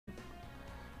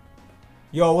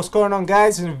Yo, what's going on,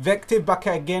 guys? Invective back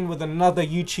again with another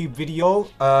YouTube video.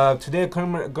 Today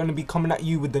I'm going to be coming at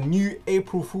you with the new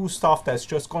April Fool's stuff that's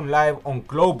just gone live on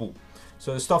Global.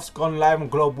 So the stuff's gone live on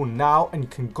Global now, and you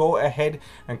can go ahead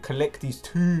and collect these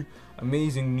two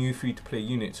amazing new free-to-play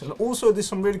units. And also there's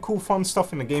some really cool fun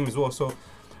stuff in the game as well. So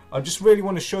I just really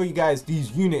want to show you guys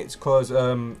these units because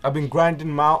I've been grinding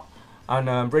them out and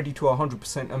I'm ready to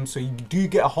 100% them, so you do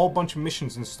get a whole bunch of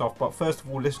missions and stuff. But first of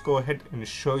all, let's go ahead and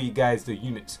show you guys the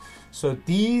units. So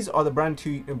these are the brand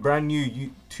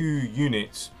new two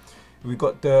units. We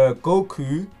got the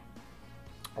Goku,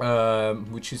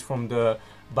 which is from the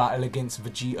battle against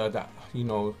Vegeta. That, you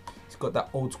know, it's got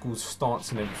that old school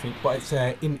stance and everything, but it's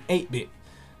in 8-bit.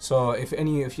 So if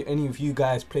any of you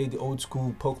guys played the old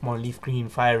school Pokemon Leaf Green,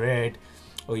 Fire Red,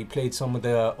 or you played some of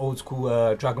the old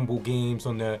school Dragon Ball games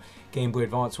on the Game Boy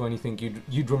Advance or anything,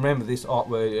 you'd remember this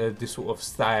artwork, this sort of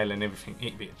style and everything,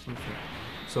 8-bit.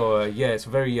 So yeah, it's a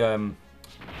very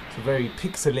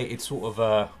pixelated sort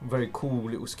of very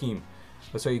cool little scheme.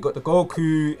 So you got the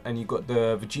Goku and you got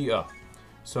the Vegeta.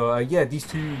 So yeah, these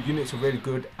two units are really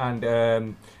good, and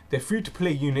they're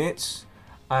free-to-play units,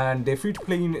 and they're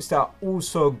free-to-play units that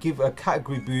also give a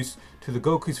category boost to the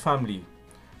Goku's family.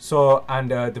 So,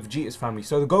 and the Vegeta's family.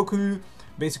 So the Goku,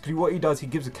 basically what he does, he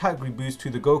gives a category boost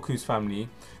to the Goku's family.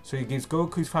 So he gives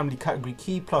Goku's family category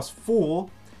key plus 4,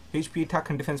 HP attack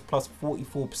and defense plus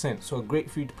 44%. So a great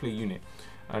free-to-play unit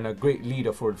and a great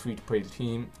leader for a free-to-play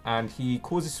team. And he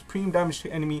causes supreme damage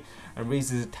to enemy and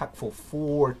raises attack for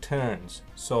 4 turns.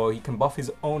 So he can buff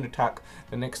his own attack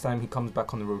the next time he comes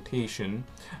back on the rotation.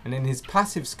 And then his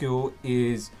passive skill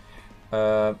is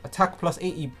attack plus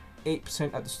 88%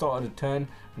 at the start of the turn,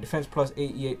 and defense plus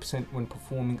 88% when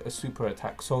performing a super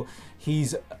attack. So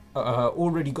he's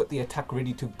already got the attack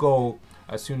ready to go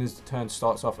as soon as the turn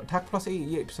starts off. Attack plus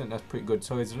 88%, that's pretty good.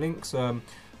 So his links,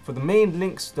 for the main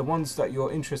links, the ones that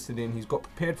you're interested in, he's got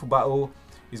prepared for battle,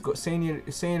 he's got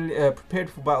prepared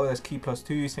for battle, that's key plus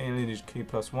 2, Saiyan lineage key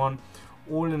plus 1.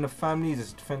 All in the family,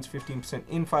 there's defense 15%,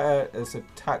 in fighter there's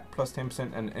attack plus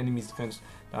 10% and enemy's defense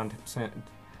down 10%.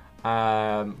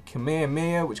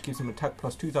 Kamehameha, which gives him attack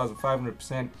plus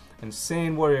 2500%, and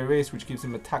Saiyan Warrior Race, which gives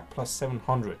him attack plus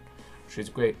 700, which is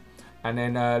great. And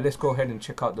then let's go ahead and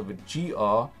check out the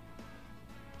Vegeta.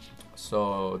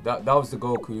 So that was the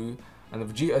Goku, and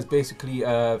the Vegeta is basically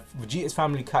Vegeta's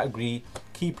family category,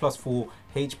 key plus 4,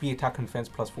 HP attack and defense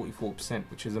plus 44%,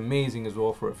 which is amazing as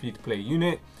well for a free-to-play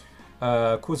unit.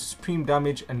 Causes supreme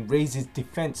damage and raises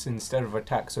defense instead of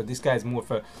attack. So this guy is more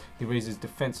for, he raises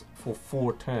defense for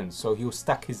 4 turns, so he'll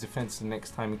stack his defense the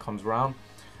next time he comes around.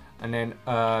 And then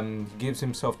he gives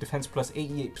himself defense plus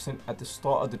 88% at the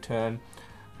start of the turn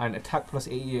and attack plus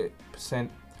 88%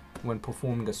 when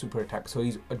performing a super attack. So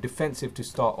he's a defensive to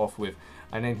start off with.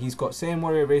 And then he's got Saiyan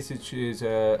Warrior Race, which is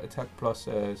attack plus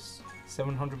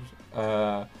 700,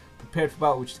 prepared for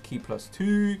battle, which is key plus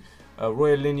 2,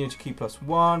 Royal Lineage key plus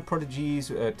 1,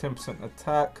 Prodigies 10%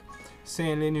 attack,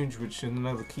 Saiyan Lineage, which is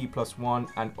another key plus 1,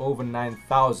 and over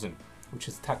 9000, which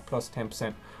is attack plus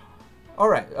 10%.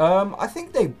 Alright, I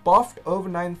think they buffed over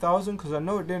 9000 because I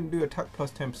know it didn't do attack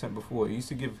plus 10% before. It used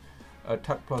to give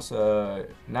attack plus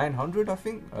 900, I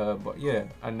think, but yeah,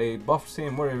 and they buffed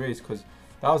Saiyan Warrior Race because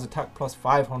that was attack plus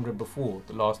 500 before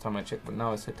the last time I checked, but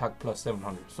now it's attack plus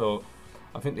 700. So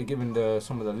I think they're giving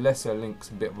some of the lesser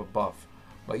links a bit of a buff.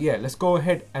 But yeah, let's go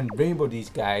ahead and rainbow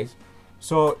these guys.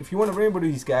 So if you want to rainbow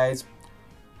these guys,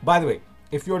 by the way,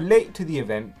 if you're late to the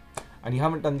event and you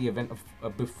haven't done the event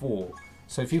before,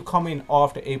 so if you come in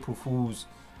after April Fool's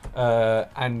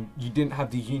and you didn't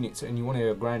have these units and you want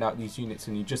to grind out these units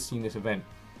and you just seen this event,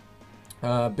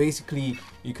 basically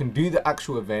you can do the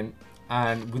actual event,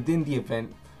 and within the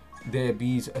event there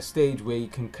be a stage where you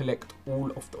can collect all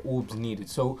of the orbs needed.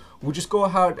 So we'll just go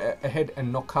ahead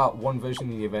and knock out one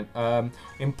version of the event.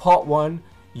 In part 1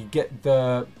 you get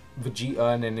the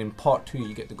Vegeta, and then in part 2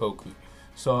 you get the Goku.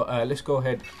 So let's go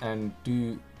ahead and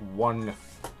do one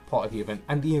part of the event,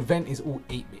 and the event is all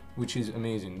 8-bit, which is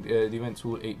amazing. The event's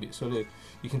all 8-bit, so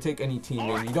you can take any team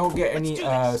in. You don't get any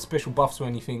special buffs or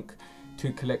anything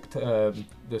to collect the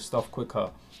stuff quicker,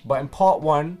 but in part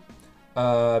 1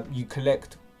 you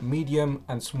collect medium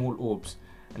and small orbs,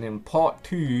 and in part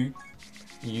 2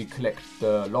 you collect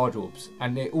the large orbs,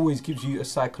 and it always gives you a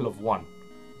cycle of 1.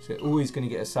 So you're always going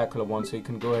to get a cycle of 1, so you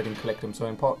can go ahead and collect them. So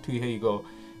in part 2, here you go,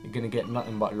 you're going to get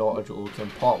nothing but large orbs,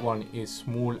 and part 1 is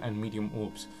small and medium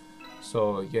orbs.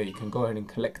 So yeah, you can go ahead and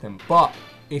collect them. But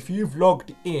if you've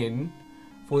logged in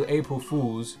for the April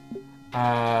Fools,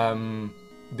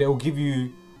 they'll give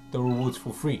you the rewards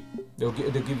for free. They'll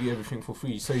give you everything for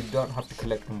free, so you don't have to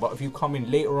collect them. But if you come in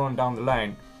later on down the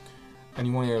line, and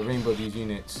you want to rainbow these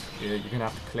units, you're gonna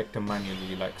have to collect them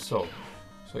manually, like so.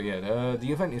 So yeah,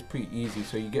 the event is pretty easy.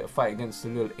 So you get a fight against the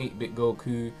little 8-bit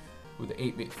Goku with the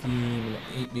 8-bit theme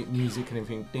and 8-bit music and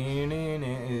everything.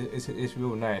 It's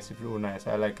real nice. It's real nice.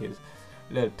 I like his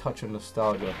little touch of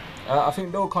nostalgia. I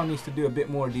think Dokkan needs to do a bit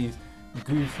more of these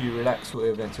goofy, relaxed sort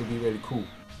of events. It'll be really cool.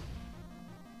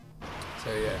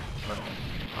 So yeah,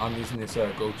 I'm using this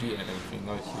Vegeta and everything.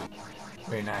 Obviously,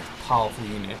 very nice, powerful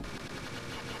unit.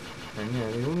 And yeah,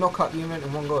 you'll knock out the event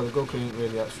in one go. The Goku ain't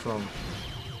really that strong.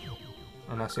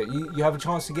 And that's it. You have a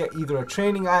chance to get either a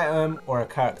training item or a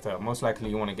character. Most likely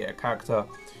you want to get a character.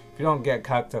 If you don't get a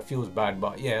character, it feels bad.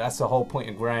 But yeah, that's the whole point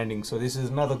of grinding. So this is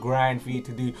another grind for you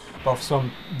to do. But for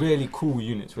some really cool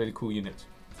units. Really cool units.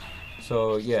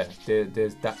 So yeah,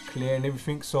 there's that clear and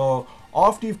everything. So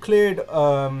after you've cleared,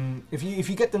 if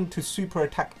you get them to super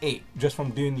attack 8 just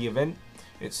from doing the event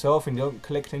itself and you don't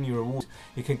collect any rewards,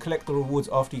 you can collect the rewards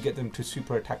after you get them to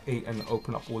super attack 8 and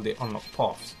open up all the unlocked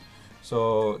paths.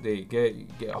 So there you get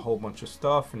a whole bunch of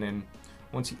stuff, and then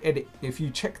once you edit, if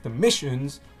you check the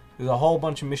missions, there's a whole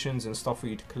bunch of missions and stuff for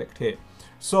you to collect here.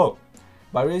 So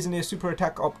by raising their super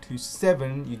attack up to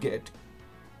 7, you get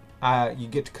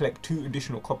to collect 2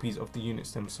 additional copies of the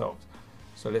units themselves.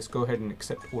 So let's go ahead and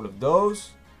accept all of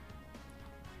those.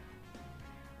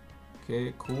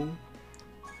 Okay, cool.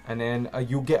 And then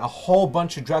you'll get a whole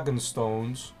bunch of dragon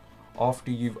stones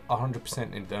after you've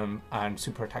 100%ed them and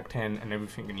super attack 10 and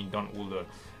everything, and you've done all the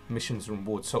missions and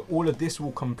rewards. So all of this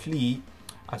will complete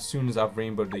as soon as I've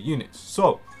rainbowed the units.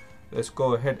 So let's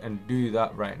go ahead and do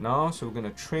that right now. So we're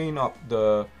going to train up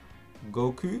the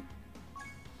Goku.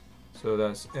 So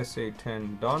that's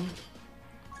SA10 done.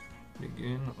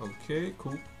 Begin. Okay,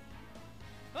 cool.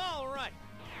 All right,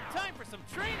 time for some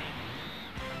training.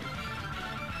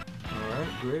 All right,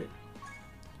 great.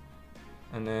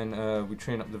 And then we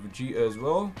train up the Vegeta as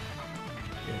well.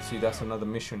 You can see that's another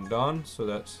mission done. So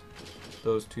that's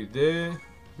those 2 there.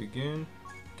 Begin.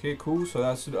 Okay, cool. So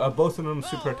that's both of them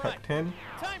super attack 10.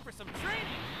 Time for some training.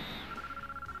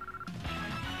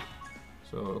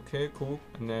 So okay, cool.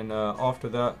 And then after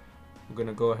that, we're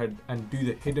gonna go ahead and do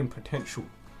the hidden potential.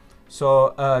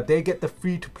 So they get the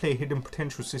free-to-play hidden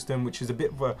potential system, which is a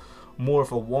bit of a more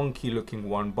of a wonky looking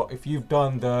one. But if you've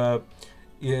done the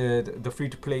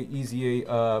free-to-play easy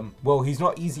A, well, he's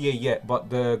not easy A yet, but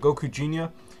the Goku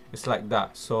Junior, it's like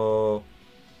that. So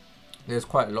there's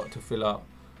quite a lot to fill out.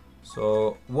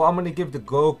 So what I'm gonna give the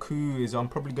Goku is I'm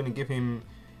probably gonna give him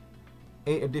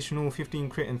 8 additional, 15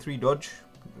 crit and 3 dodge.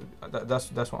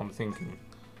 That's what I'm thinking.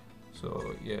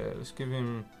 So yeah, let's give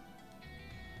him.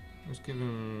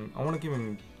 I want to give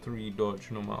him 3 dodge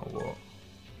no matter what,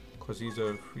 because he's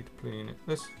a free-to-play unit.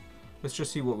 Let's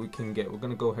just see what we can get. We're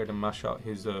gonna go ahead and mash out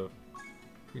his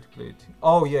free-to-play team.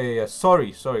 Oh yeah.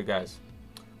 Sorry guys.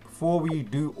 Before we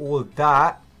do all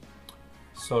that,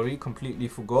 sorry, completely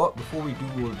forgot. Before we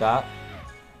do all that,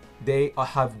 they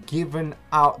have given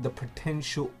out the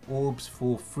potential orbs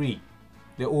for free.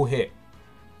 They're all here.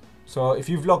 So if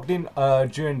you've logged in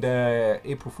during the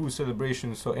April Fool's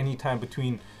celebration, so anytime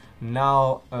between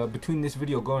now, between this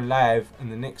video going live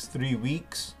and the next 3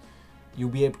 weeks, you'll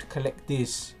be able to collect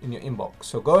this in your inbox.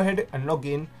 So go ahead and log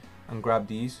in and grab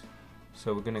these.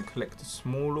 So we're going to collect the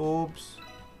small orbs,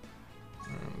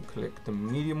 and collect the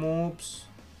medium orbs,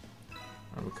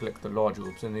 and we collect the large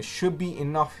orbs. And there should be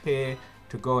enough here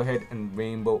to go ahead and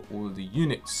rainbow all the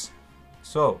units.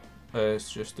 So it's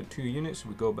just the 2 units.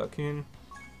 We go back in.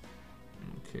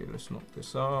 Okay, let's knock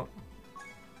this out.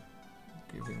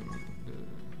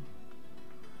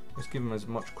 Let's give him as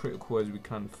much critical as we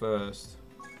can first.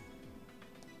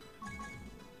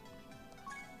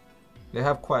 They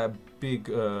have quite a big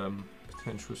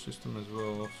potential system as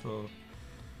well. So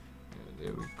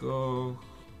yeah, there we go.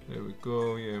 Yeah,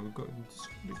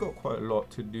 we've got quite a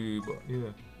lot to do, but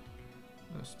yeah,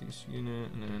 that's this unit,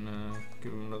 and then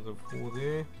give him another 4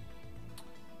 there.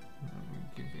 And we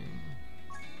give him.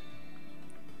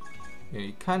 Yeah,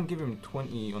 you can give him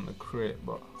 20 on the crit,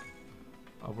 but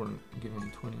I wouldn't give him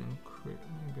 20 on crit.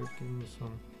 Maybe I'd give him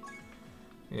some.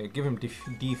 Yeah, give him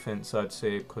defense, I'd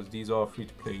say, because these are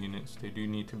free-to-play units. They do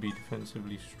need to be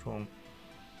defensively strong.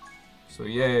 So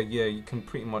yeah, you can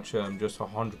pretty much just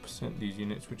 100% these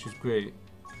units, which is great.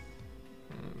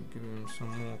 Give him some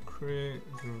more crit.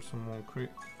 Give him some more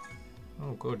crit.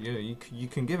 Oh god, yeah, you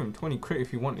can give him 20 crit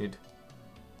if you wanted.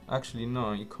 Actually,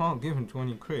 no, you can't give him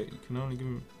 20 crit. You can only give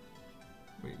him.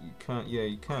 Wait, you can't. Yeah,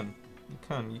 you can.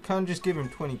 You can just give him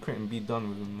 20 crit and be done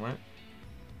with him, right?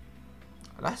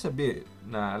 That's a bit.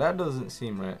 Nah, that doesn't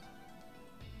seem right.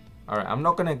 Alright, I'm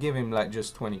not gonna give him like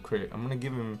just 20 crit. I'm gonna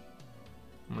give him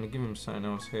something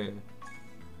else here.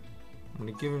 I'm I'm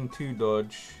gonna give him 2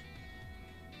 dodge.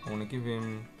 I want to give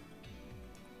him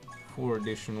 4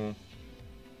 additional.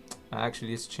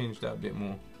 Actually, let's change that a bit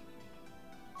more.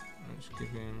 Let's give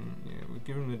him, yeah, we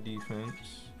give him the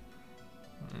defense,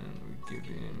 and we give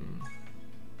him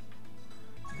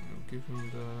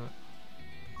that.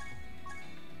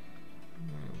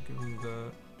 Yeah, we'll give him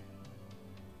that.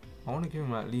 I want to give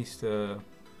him at least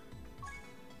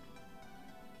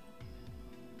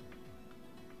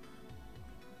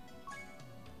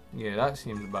yeah, that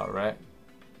seems about right.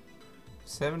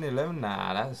 7-11?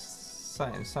 Nah, that's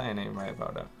something ain't right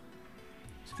about that.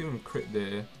 Let's give him crit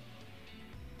there.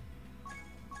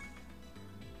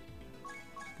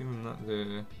 Give him that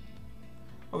there.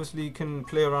 Obviously, you can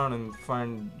play around and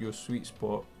find your sweet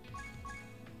spot.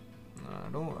 Nah,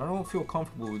 I don't feel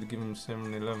comfortable with giving him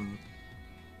 7-11.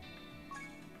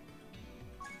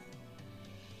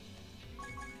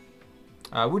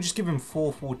 We'll just give him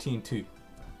 4-14-2.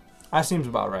 That seems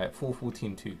about right.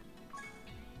 4-14-2.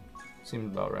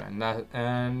 Seems about right.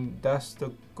 And that's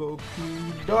the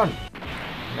Goku done.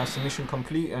 And that's the mission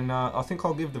complete. And I think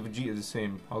I'll give the Vegeta the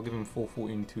same. I'll give him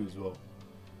 4-14-2 as well.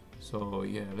 So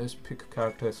yeah, let's pick a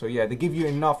character. So yeah, they give you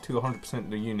enough to 100%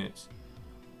 the units.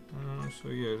 So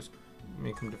yeah, let's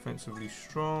make him defensively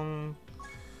strong.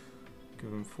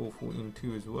 Give him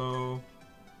 4-14-2 as well.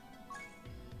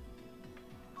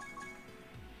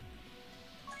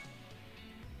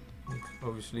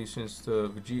 Obviously, since the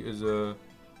Vegeta is a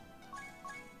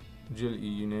agility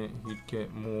unit, he'd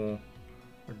get more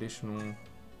additional.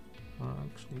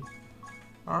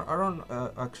 I don't.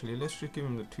 Actually, let's just give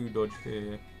him the 2 dodge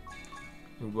here.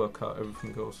 We'll work out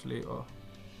everything else later.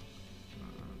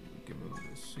 Give him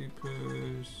the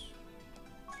supers.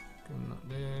 Give him that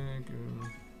there. Give him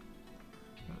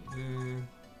that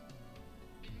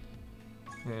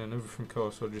there. And everything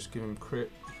else, I'll just give him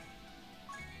crit.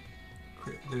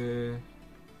 Crit there.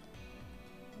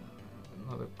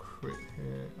 Another crit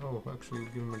here. Oh, actually, we'll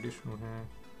give him additional here.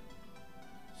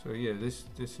 So yeah, this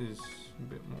is a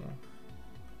bit more.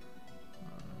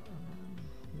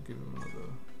 We'll give him another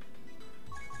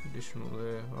additional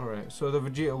there. Alright, so the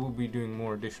Vegeta will be doing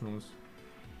more additionals.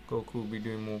 Goku will be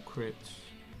doing more crits.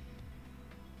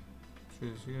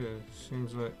 Which is, yeah,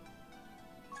 seems like.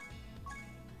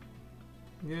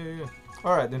 Yeah.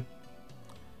 Alright then.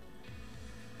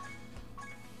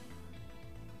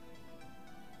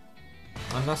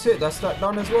 And that's it, that's that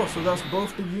done as well. So that's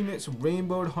both the units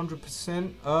rainbowed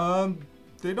 100%.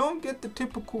 They don't get the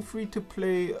typical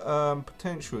free-to-play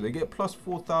potential. They get plus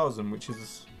 4,000, which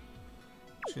is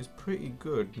pretty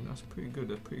good. That's pretty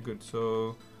good.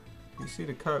 So if you see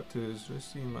the characters,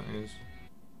 let's see what that is.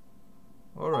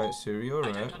 Alright, Siri,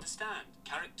 alright. I don't understand.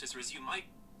 Characters resume my...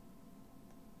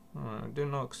 Alright, I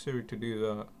didn't ask Siri to do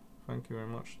that. Thank you very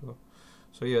much though.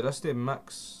 So yeah, that's their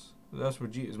max. That's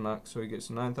Vegeta's max. So he gets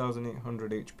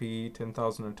 9,800 HP,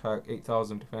 10,000 attack,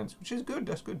 8,000 defense, which is good.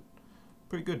 That's good.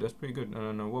 Pretty good. That's pretty good.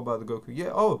 No. What about the Goku?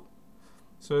 Yeah. Oh,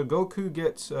 so Goku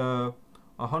gets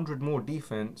 100 more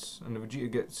defense, and the Vegeta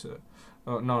gets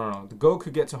no. The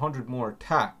Goku gets 100 more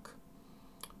attack,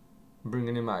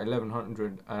 bringing him at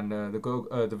 1,100, and the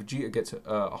Vegeta gets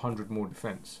 100 more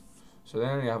defense. So they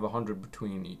only have 100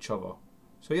 between each other.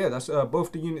 So yeah, that's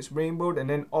both the units rainbowed, and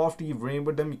then after you've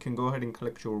rainbowed them, you can go ahead and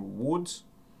collect your rewards.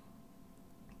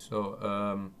 So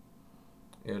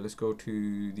yeah, let's go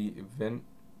to the event.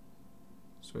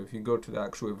 So if you go to the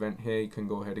actual event here, you can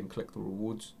go ahead and collect the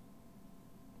rewards.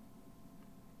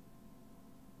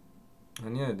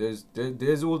 And yeah,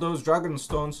 there's all those dragon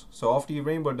stones. So after you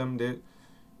rainbow them, they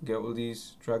get all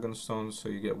these dragon stones. So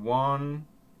you get 1,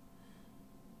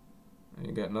 and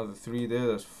you get another 3 there.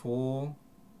 That's 4.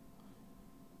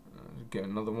 Get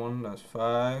another one, that's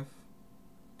 5.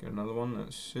 Get another one,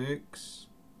 that's 6.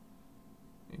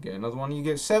 You get another one, you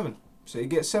get 7. So you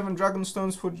get 7 dragon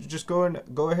stones for just go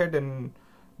ahead and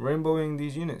rainbowing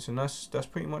these units, and that's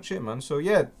pretty much it, man. So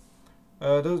yeah,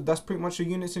 that's pretty much the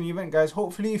units in the event, guys.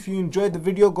 Hopefully, if you enjoyed the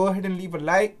video, go ahead and leave a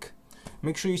like.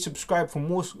 Make sure you subscribe for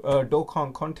more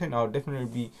Dokkan content. I'll definitely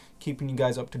be keeping you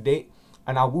guys up to date,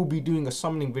 and I will be doing a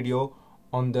summoning video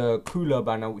on the cooler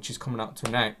banner, which is coming out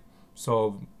tonight.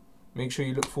 So make sure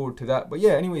you look forward to that. But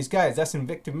yeah, anyways, guys, that's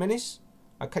Invective Menace.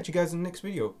 I'll catch you guys in the next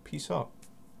video. Peace out.